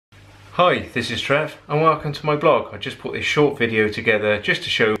Hi, this is Trev and welcome to my blog. I just put this short video together just to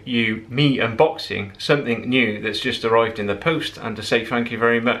show you me unboxing something new that's just arrived in the post, and to say thank you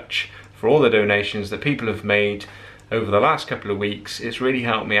very much for all the donations that people have made over the last couple of weeks. It's really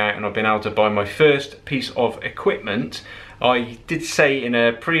helped me out and I've been able to buy my first piece of equipment. I did say in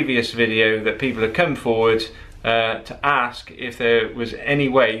a previous video that people had come forward to ask if there was any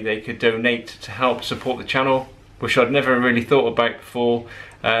way they could donate to help support the channel, which I'd never really thought about before.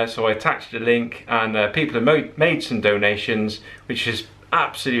 So I attached a link and people have made some donations, which is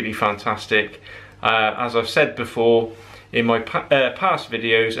absolutely fantastic. As I've said before in my past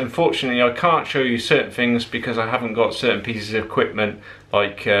videos, unfortunately I can't show you certain things because I haven't got certain pieces of equipment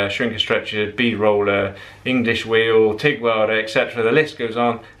like shrinker stretcher, bead roller, English wheel, TIG welder, etc. The list goes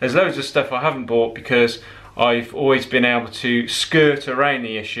on. There's loads of stuff I haven't bought because I've always been able to skirt around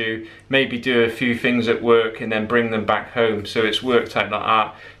the issue, maybe do a few things at work and then bring them back home. So it's worked out like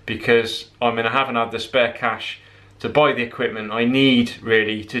that because I haven't had the spare cash to buy the equipment I need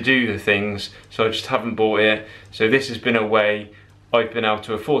really to do the things, so I just haven't bought it. So this has been a way I've been able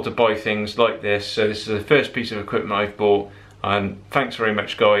to afford to buy things like this. So this is the first piece of equipment I've bought, and thanks very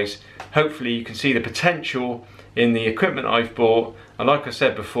much guys. Hopefully you can see the potential in the equipment I've bought, and like I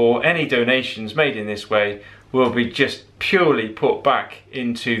said before, any donations made in this way will be just purely put back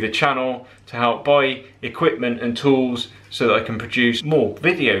into the channel to help buy equipment and tools so that I can produce more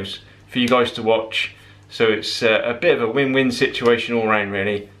videos for you guys to watch. So it's a bit of a win-win situation all around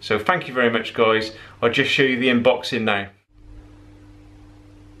really. So thank you very much guys. I'll just show you the unboxing now.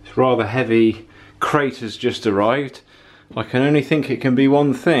 This rather heavy crate has just arrived. I can only think it can be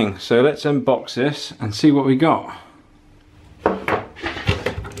one thing, so let's unbox this and see what we got.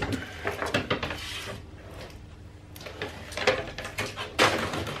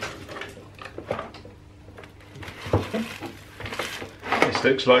 This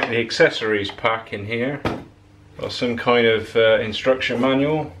looks like the accessories pack in here. Got some kind of instruction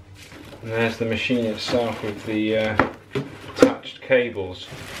manual, and there's the machine itself with the attached cables.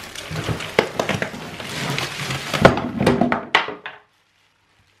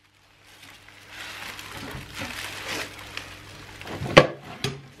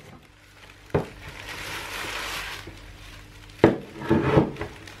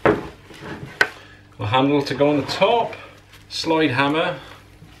 A handle to go on the top, slide hammer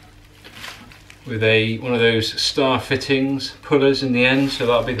with one of those star fittings pullers in the end, so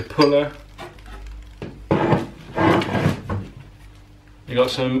that'll be the puller. You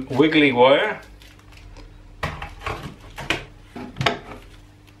got some wiggly wire,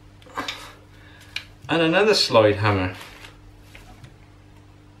 and another slide hammer.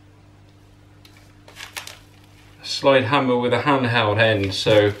 A slide hammer with a handheld end,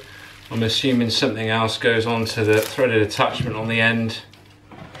 so I'm assuming something else goes on to the threaded attachment on the end.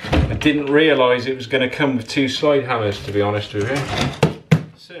 I didn't realise it was going to come with two slide hammers, to be honest with you.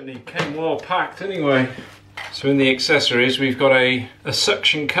 Certainly came well packed anyway. So in the accessories we've got a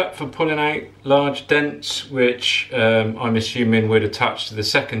suction cup for pulling out large dents, which I'm assuming would attach to the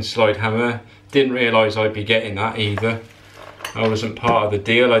second slide hammer. Didn't realise I'd be getting that either. That wasn't part of the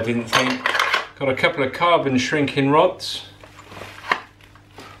deal, I didn't think. Got a couple of carbon shrinking rods.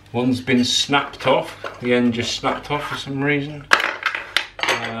 One's been snapped off, the end just snapped off for some reason.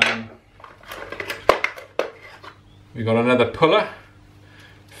 We've got another puller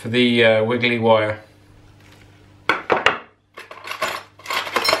for the wiggly wire.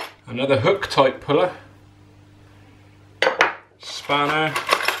 Another hook type puller. Spanner.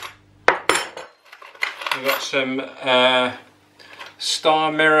 We've got some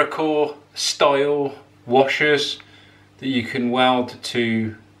Star Miracle style washers that you can weld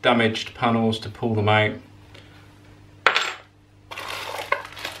to damaged panels to pull them out.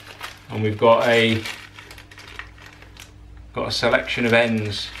 And we've got a selection of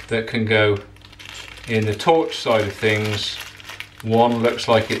ends that can go in the torch side of things. One looks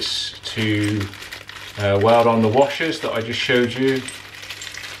like it's to weld on the washers that I just showed you.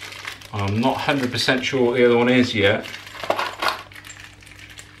 I'm not 100% sure what the other one is yet.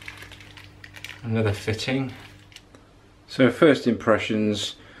 Another fitting. So first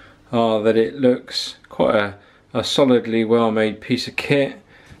impressions are that it looks quite a solidly well made piece of kit.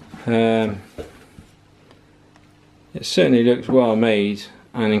 It certainly looks well made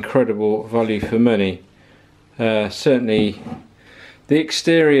and incredible value for money. Certainly the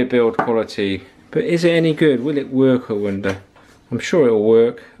exterior build quality, but is it any good? Will it work, I wonder? I'm sure it'll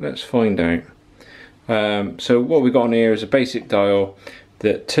work. Let's find out. So what we've got on here is a basic dial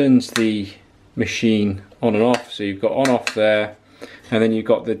that turns the machine on and off. So you've got on off there, and then you've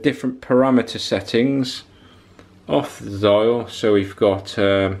got the different parameter settings off the dial. So we've got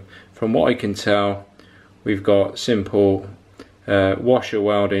for from what I can tell, we've got simple washer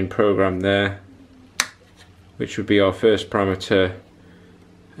welding program there, which would be our first parameter,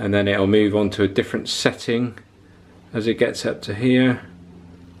 and then it'll move on to a different setting as it gets up to here,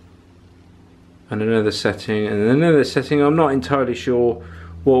 and another setting, and another setting. I'm not entirely sure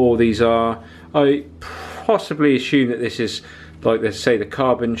what all these are. I possibly assume that this is like, let's say, the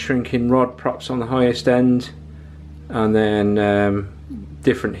carbon shrinking rod, perhaps on the highest end, and then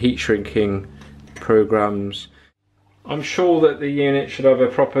different heat shrinking programs. I'm sure that the unit should have a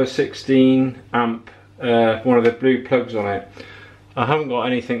proper 16 amp, one of the blue plugs on it. I haven't got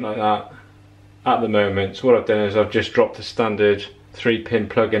anything like that at the moment, so what I've done is I've just dropped a standard 3-pin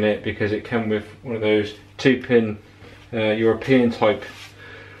plug in it, because it came with one of those 2-pin European type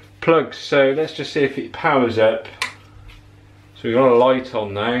plugs. So let's just see if it powers up. So we've got a light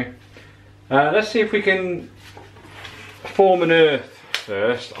on now. Let's see if we can form an earth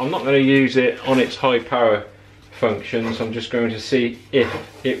first. I'm not going to use it on its high power functions. I'm just going to see if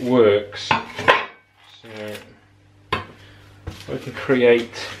it works. So I can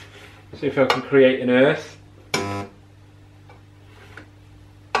create, see if I can create an earth.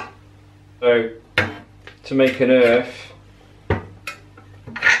 So to make an earth,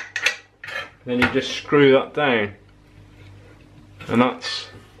 then you just screw that down, and that's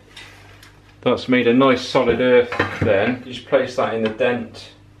made a nice solid earth. Then you just place that in the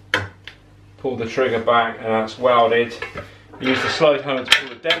dent, pull the trigger back, and that's welded. You use the slide hammer to pull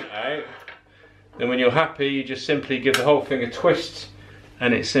the dent out. Then when you're happy, you just simply give the whole thing a twist,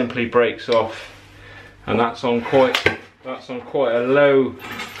 and it simply breaks off. And that's on quite a low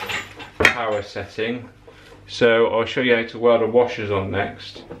power setting. So I'll show you how to weld the washers on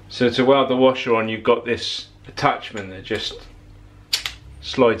next. So to weld the washer on, you've got this attachment that just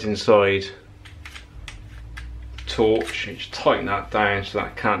slides inside the torch. You just tighten that down so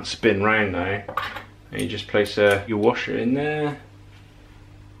that can't spin round now. And you just place your washer in there.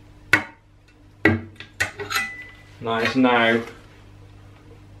 That is now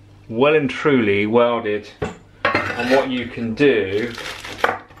well and truly welded. And what you can do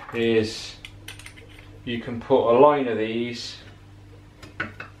is you can put a line of these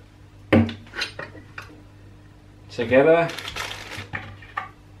together,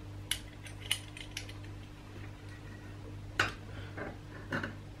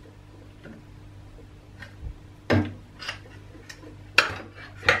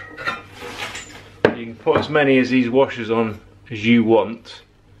 you can put as many of these washers on as you want.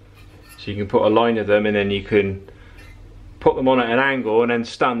 So you can put a line of them, and then you can put them on at an angle and then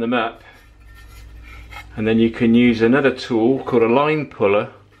stand them up. And then you can use another tool called a line puller,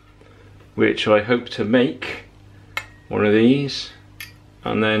 which I hope to make one of these,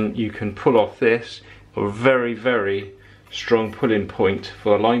 and then you can pull off this, a very, very strong pulling point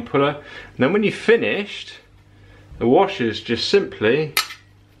for a line puller. And then when you've finished, the washers just simply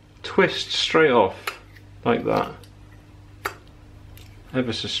twist straight off like that.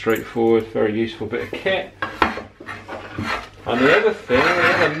 Ever so straightforward, very useful bit of kit. And the other thing,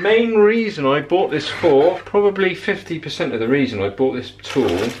 the main reason I bought this for, probably 50% of the reason I bought this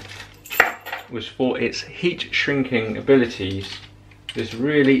tool, was for its heat shrinking abilities. This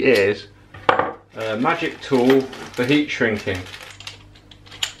really is a magic tool for heat shrinking.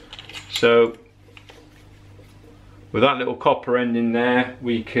 So with that little copper end in there,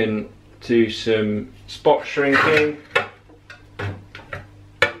 we can do some spot shrinking.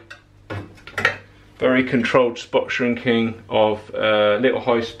 Very controlled spot shrinking of little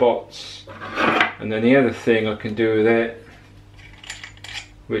high spots. And then the other thing I can do with it,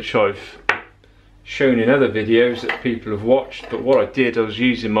 which I've shown in other videos that people have watched, but what I did, I was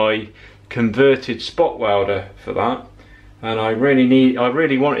using my converted spot welder for that, and I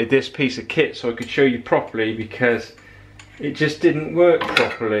really wanted this piece of kit so I could show you properly, because it just didn't work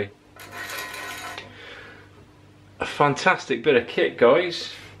properly. A fantastic bit of kit,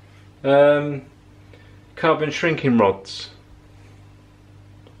 guys. Carbon shrinking rods.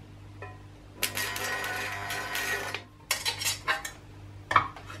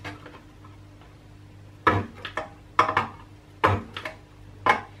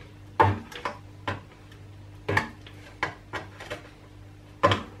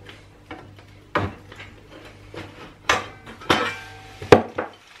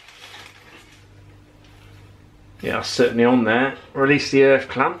 Yeah, that's certainly on there. Release the earth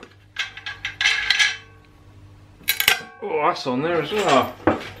clamp. Oh, that's on there as well.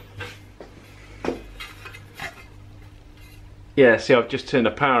 Yeah, see, I've just turned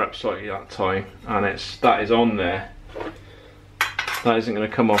the power up slightly that time, and that is on there. That isn't going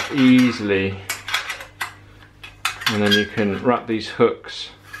to come off easily. And then you can wrap these hooks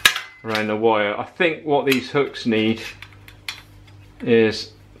around the wire. I think what these hooks need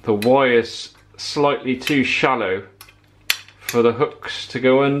is the wire's slightly too shallow for the hooks to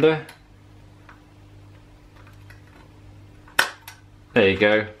go under. There you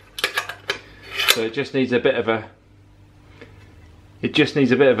go. So it just needs a bit of a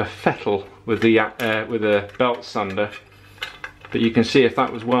fettle with the belt sander. But you can see if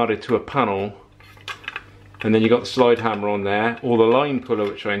that was welded to a panel, and then you got the slide hammer on there, or the line puller,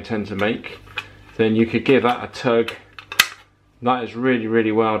 which I intend to make, then you could give that a tug. That is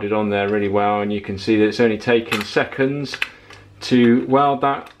really welded on there really well, and you can see that it's only taken seconds to weld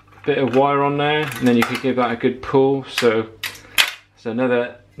that bit of wire on there, and then you could give that a good pull. So it's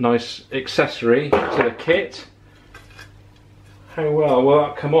another nice accessory to the kit. How well will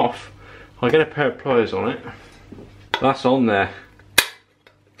that come off? I'll get a pair of pliers on it. That's on there.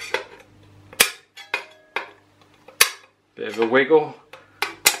 Bit of a wiggle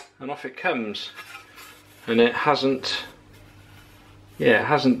and off it comes. And it hasn't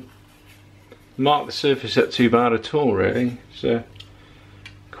marked the surface up too bad at all really. So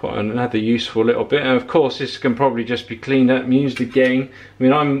quite another useful little bit. And of course this can probably just be cleaned up and used again. I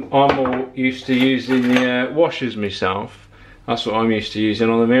mean, I'm more used to using the washers myself. That's what I'm used to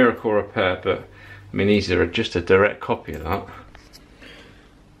using on the Miracle repair, but I mean, these are just a direct copy of that.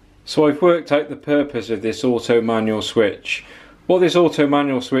 So I've worked out the purpose of this auto manual switch. What this auto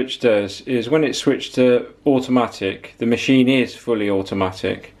manual switch does is when it's switched to automatic, the machine is fully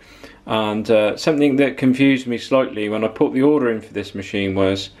automatic. And something that confused me slightly when I put the order in for this machine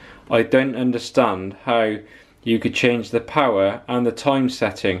was I don't understand how you could change the power and the time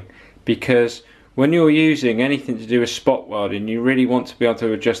setting, because when you're using anything to do with spot welding, you really want to be able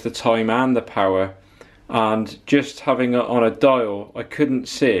to adjust the time and the power. And just having it on a dial, I couldn't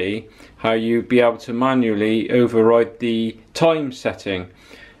see how you'd be able to manually override the time setting.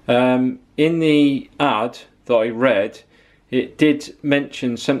 In the ad that I read, it did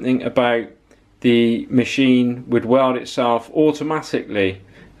mention something about the machine would weld itself automatically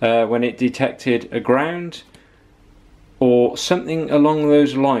when it detected a ground or something along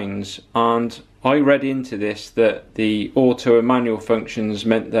those lines. And I read into this that the auto and manual functions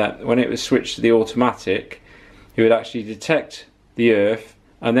meant that when it was switched to the automatic, it would actually detect the earth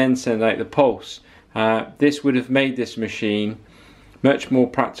and then send out the pulse. This would have made this machine much more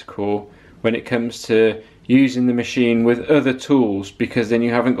practical when it comes to using the machine with other tools, because then you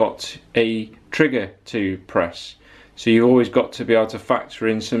haven't got a trigger to press. So you've always got to be able to factor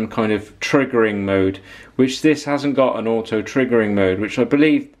in some kind of triggering mode, which this hasn't got an auto triggering mode, which I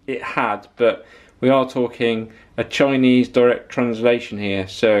believe it had, but we are talking a Chinese direct translation here,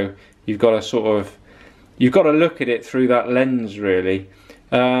 so you've got to look at it through that lens really.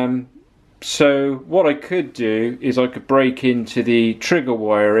 So what I could do is I could break into the trigger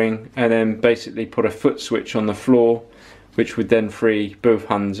wiring and then basically put a foot switch on the floor, which would then free both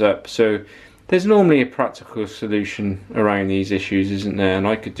hands up. So there's normally a practical solution around these issues, isn't there? And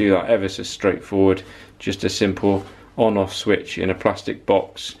I could do that ever so straightforward, just a simple on-off switch in a plastic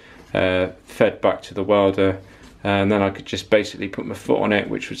box fed back to the welder, and then I could just basically put my foot on it,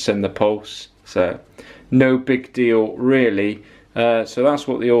 which would send the pulse. So no big deal really. So that's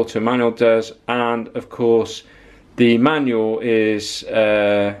what the auto manual does, and of course the manual is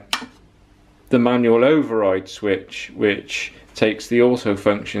the manual override switch, which takes the auto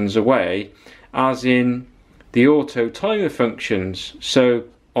functions away, as in the auto timer functions. So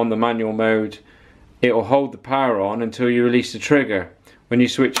on the manual mode, it will hold the power on until you release the trigger. When you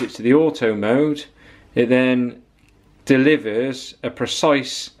switch it to the auto mode, it then delivers a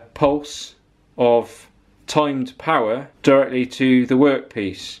precise pulse of timed power directly to the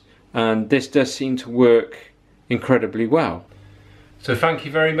workpiece, and this does seem to work incredibly well. So thank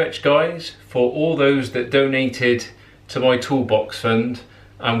you very much guys for all those that donated to my toolbox fund,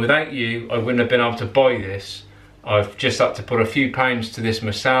 and without you I wouldn't have been able to buy this. I've just had to put a few pounds to this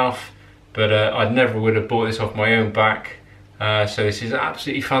myself, but I never would have bought this off my own back. So this is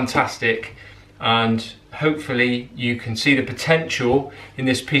absolutely fantastic, and hopefully you can see the potential in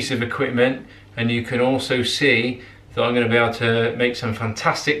this piece of equipment, and you can also see that I'm going to be able to make some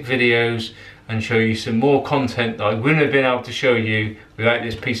fantastic videos and show you some more content that I wouldn't have been able to show you without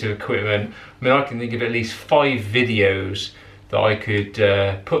this piece of equipment. I mean, I can think of at least 5 videos that I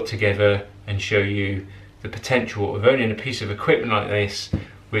could put together and show you the potential of owning a piece of equipment like this,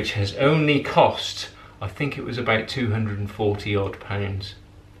 which has only cost, I think it was about 240 odd pounds.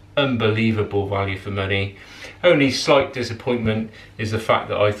 Unbelievable value for money. Only slight disappointment is the fact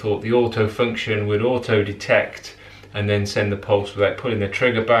that I thought the auto function would auto detect and then send the pulse without pulling the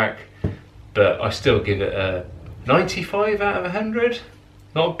trigger back, but I still give it a 95 out of 100.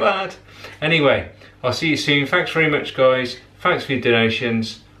 Not bad. Anyway, I'll see you soon. Thanks very much, guys. Thanks for your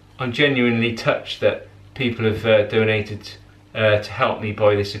donations. I'm genuinely touched that people have donated to help me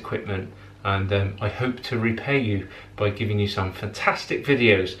buy this equipment, and I hope to repay you by giving you some fantastic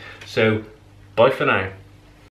videos. So bye for now.